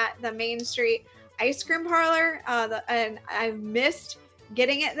this at the Main Street Ice Cream Parlor, and I've missed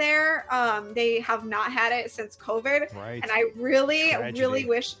getting it there. They have not had it since COVID, right. And I really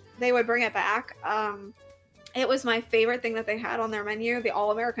wish they would bring it back. It was my favorite thing that they had on their menu, the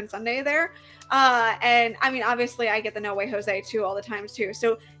All-American Sundae there. And I mean, obviously I get the No Way Jose too all the times too.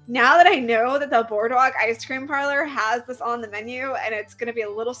 So now that I know that the Boardwalk Ice Cream Parlor has this on the menu and it's going to be a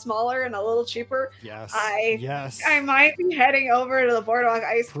little smaller and a little cheaper, I might be heading over to the Boardwalk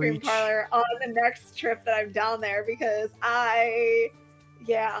Ice Cream Parlor on the next trip that I'm down there, because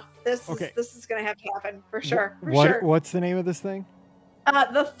this is going to have to happen for sure. What's the name of this thing?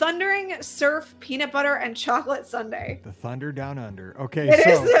 The Thundering Surf peanut butter and chocolate sundae. The Thunder Down Under. Okay, it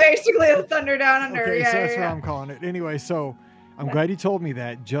is basically the Thunder Down Under. Okay, so that's what I'm calling it. Anyway, so I'm glad you told me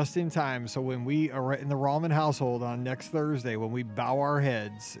that just in time. So when we are in the Ramen household on next Thursday, when we bow our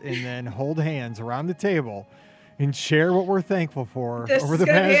heads and then hold hands around the table and share what we're thankful for over the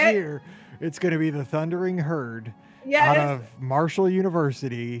past year, it's going to be the Thundering Herd. Out of Marshall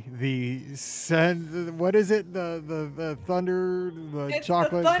University, the Thunder,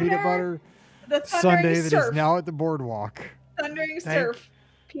 chocolate peanut butter the sundae that is now at the boardwalk. Thundering Surf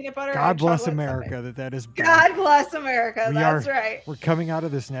peanut butter. God and bless chocolate America sundae. that is back. God bless America. That's right. We're coming out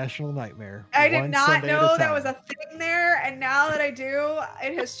of this national nightmare. I did not Sunday know that was a thing there, and now that I do,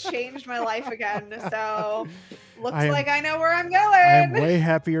 it has changed my life again. So looks like I know where I'm going. I'm way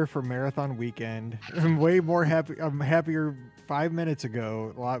happier for marathon weekend. I'm way more happy. I'm happier 5 minutes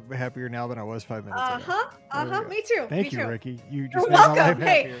ago. A lot happier now than I was 5 minutes ago. Me too. Thank Me you, too. Ricky. You're welcome.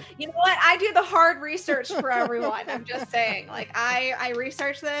 Hey, you know what? I do the hard research for everyone. I'm just saying. Like I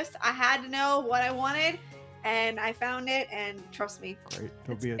researched this. I had to know what I wanted, and I found it. And trust me, great.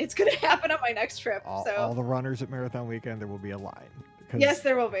 It's going to happen on my next trip. All the runners at marathon weekend, there will be a line. Yes,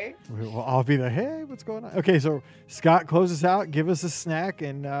 there will be. I'll be like, hey, what's going on? Okay, so Scott, close us out. Give us a snack,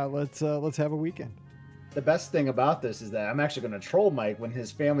 and let's have a weekend. The best thing about this is that I'm actually going to troll Mike when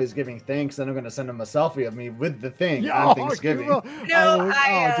his family is giving thanks, and I'm going to send him a selfie of me with the thing on Thanksgiving. Dude,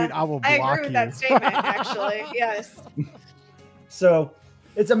 I will block I agree with that statement, actually. Yes. So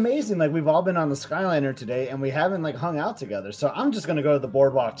it's amazing. Like, we've all been on the Skyliner today, and we haven't hung out together. So I'm just going to go to the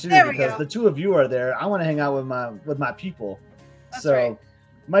boardwalk too, because the two of you are there. I want to hang out with my people. That's so, right.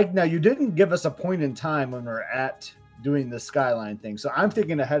 Mike, now you didn't give us a point in time when we're at doing the Skyline thing. So I'm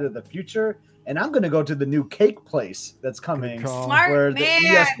thinking ahead of the future. And I'm going to go to the new cake place that's coming. Smart where man. The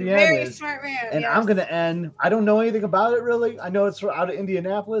ESPN Very is. smart man. And I'm going to end. I don't know anything about it really. I know it's out of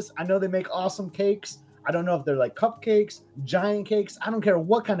Indianapolis. I know they make awesome cakes. I don't know if they're like cupcakes, giant cakes. I don't care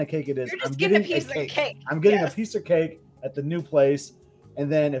what kind of cake it is. You're just getting a piece of cake. I'm getting a piece of cake at the new place. And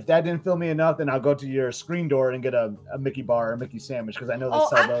then if that didn't fill me enough, then I'll go to your screen door and get a Mickey bar or a Mickey sandwich, because I know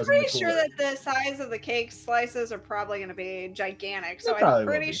they sell those. I'm pretty sure that the size of the cake slices are probably going to be gigantic. So I'm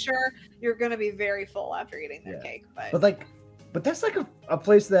pretty sure you're going to be very full after eating that cake. But that's a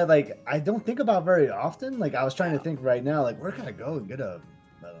place that I don't think about very often. I was trying to think right now, we're going to go and get a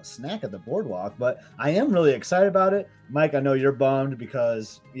snack at the boardwalk, but I am really excited about it. Mike, I know you're bummed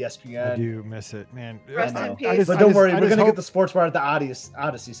because ESPN. I do miss it, man. Rest in peace. But don't worry, we're going to get the sports bar at the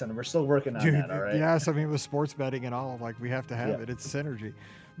Odyssey Center. We're still working on that, all right? Yes, I mean, with sports betting and all, we have to have it. It's synergy.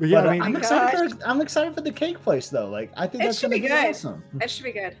 But yeah, I'm excited for the cake place, though. I think that's going to be awesome. It should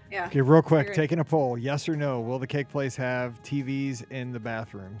be good, yeah. Okay, real quick, taking a poll. Yes or no, will the cake place have TVs in the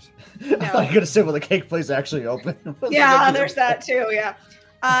bathrooms? No. I thought you were going to say, will the cake place actually open? Yeah, there's that too, yeah.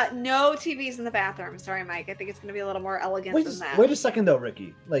 No TVs in the bathroom. Sorry, Mike. I think it's going to be a little more elegant than that. Wait a second, though,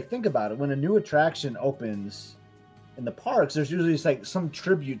 Ricky. Think about it. When a new attraction opens in the parks, there's usually some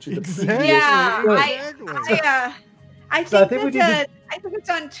tribute to the previous. Yeah, I think it's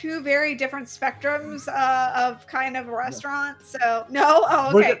on two very different spectrums of kind of restaurants. So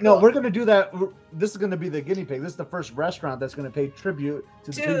no, we're going to do that. This is going to be the guinea pig. This is the first restaurant that's going to pay tribute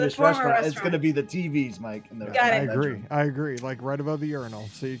to the previous restaurant. It's going to be the TVs, Mike. I agree. Right above the urinal,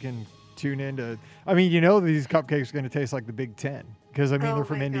 so you can tune into. I mean, these cupcakes are going to taste like the Big Ten because they're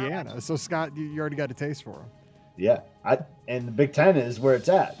from Indiana. So Scott, you already got a taste for them. Yeah, and the Big Ten is where it's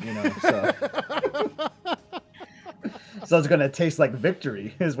at. So. So it's going to taste like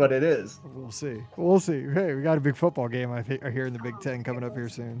victory is what it is. We'll see. Hey, we got a big football game, I think, here in the Big Ten coming up here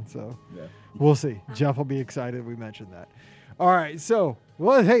soon. So we'll see. Jeff will be excited we mentioned that. All right. So,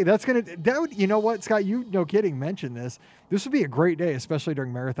 hey, you know what, Scott, no kidding, mentioned this. This would be a great day, especially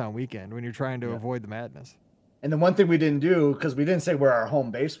during marathon weekend when you're trying to avoid the madness. And the one thing we didn't do, because we didn't say where our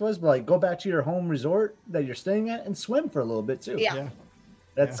home base was, but go back to your home resort that you're staying at and swim for a little bit too. Yeah.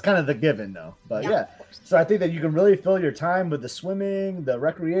 That's kind of the given, though. But so I think that you can really fill your time with the swimming, the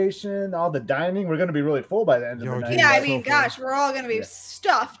recreation, all the dining. We're going to be really full by the end of the night. Yeah, I mean, we're all going to be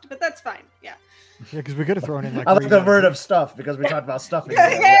stuffed, but that's fine. Yeah. Yeah, because we could have thrown in I like the word of stuff because we talked about stuffing.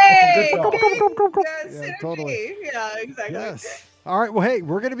 Yay! Totally. Yeah, exactly. Yes. All right. Well, hey,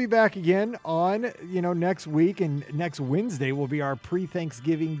 we're going to be back again on, next week, and next Wednesday will be our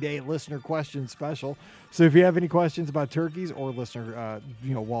pre-Thanksgiving Day listener question special. So if you have any questions about turkeys or listener,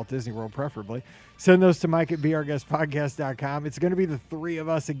 Walt Disney World preferably, send those to Mike at beourguestpodcast.com. It's going to be the three of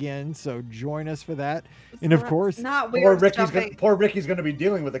us again, so join us for that. And of course, poor Ricky's going to be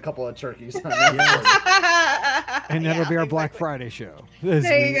dealing with a couple of turkeys. And that'll be our Black Friday show.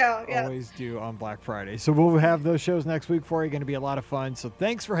 There you go. Yeah. Always do on Black Friday. So we'll have those shows next week for you. Going to be a lot of fun. So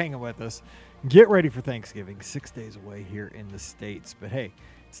thanks for hanging with us. Get ready for Thanksgiving. 6 days away here in the States. But hey,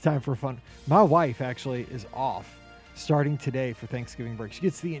 it's time for fun. My wife actually is off starting today for Thanksgiving break. She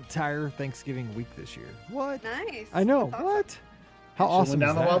gets the entire Thanksgiving week this year. What? Nice. I know. Awesome. What? How awesome is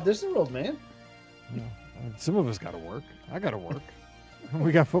that? Down the Walt Disney World, man. Some of us got to work. I got to work.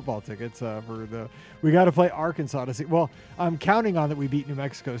 We got football tickets we got to play Arkansas to see. Well, I'm counting on that we beat New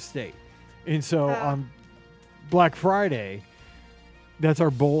Mexico State. And so on Black Friday, That's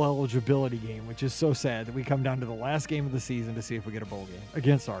our bowl eligibility game, which is so sad that we come down to the last game of the season to see if we get a bowl game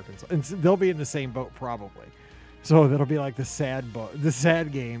against Arkansas. And they'll be in the same boat probably. So that'll be like the sad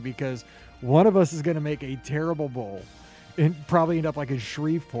game, because one of us is going to make a terrible bowl and probably end up like in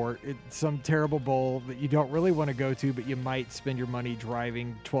Shreveport. It's some terrible bowl that you don't really want to go to, but you might spend your money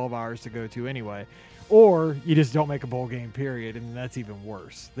driving 12 hours to go to anyway. Or you just don't make a bowl game, period, and that's even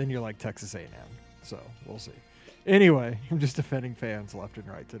worse. Then you're like Texas A&M. So we'll see. Anyway, I'm just defending fans left and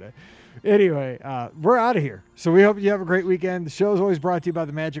right today. Anyway, we're out of here. So we hope you have a great weekend. The show is always brought to you by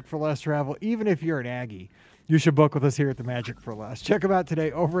the Magic for Less Travel. Even if you're an Aggie, you should book with us here at the Magic for Less. Check them out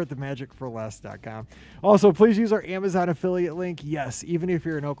today over at themagicforless.com. Also, please use our Amazon affiliate link. Yes, even if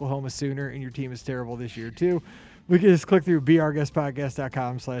you're an Oklahoma Sooner and your team is terrible this year too, we can just click through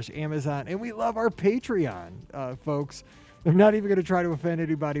beourguestpodcast.com/Amazon. And we love our Patreon, folks. I'm not even going to try to offend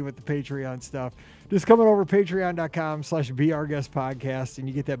anybody with the Patreon stuff. Just come on over to patreon.com/beourguestpodcast, and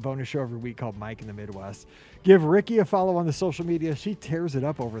you get that bonus show every week called Mike in the Midwest. Give Ricky a follow on the social media. She tears it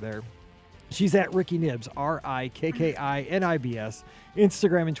up over there. She's at Ricky Nibs, RIKKINIBS,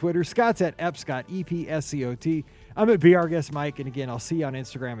 Instagram and Twitter. Scott's at Epscott, EPSCOT. I'm at Be Our Guest Mike, and again, I'll see you on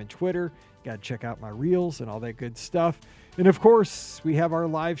Instagram and Twitter. Got to check out my reels and all that good stuff. And of course, we have our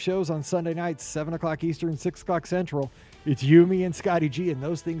live shows on Sunday nights, 7 o'clock Eastern, 6 o'clock Central. It's you, me, and Scotty G, and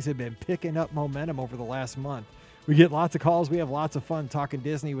those things have been picking up momentum over the last month. We get lots of calls. We have lots of fun talking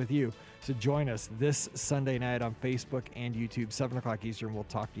Disney with you. So join us this Sunday night on Facebook and YouTube, 7 o'clock Eastern. We'll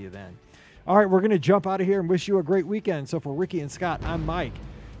talk to you then. All right, we're going to jump out of here and wish you a great weekend. So for Ricky and Scott, I'm Mike,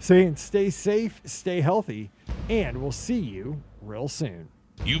 saying stay safe, stay healthy, and we'll see you real soon.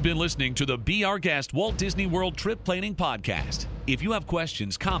 You've been listening to the Be Our Guest Walt Disney World Trip Planning Podcast. If you have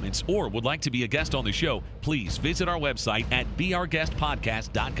questions, comments, or would like to be a guest on the show, please visit our website at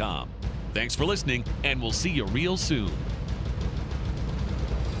beourguestpodcast.com. Thanks for listening, and we'll see you real soon.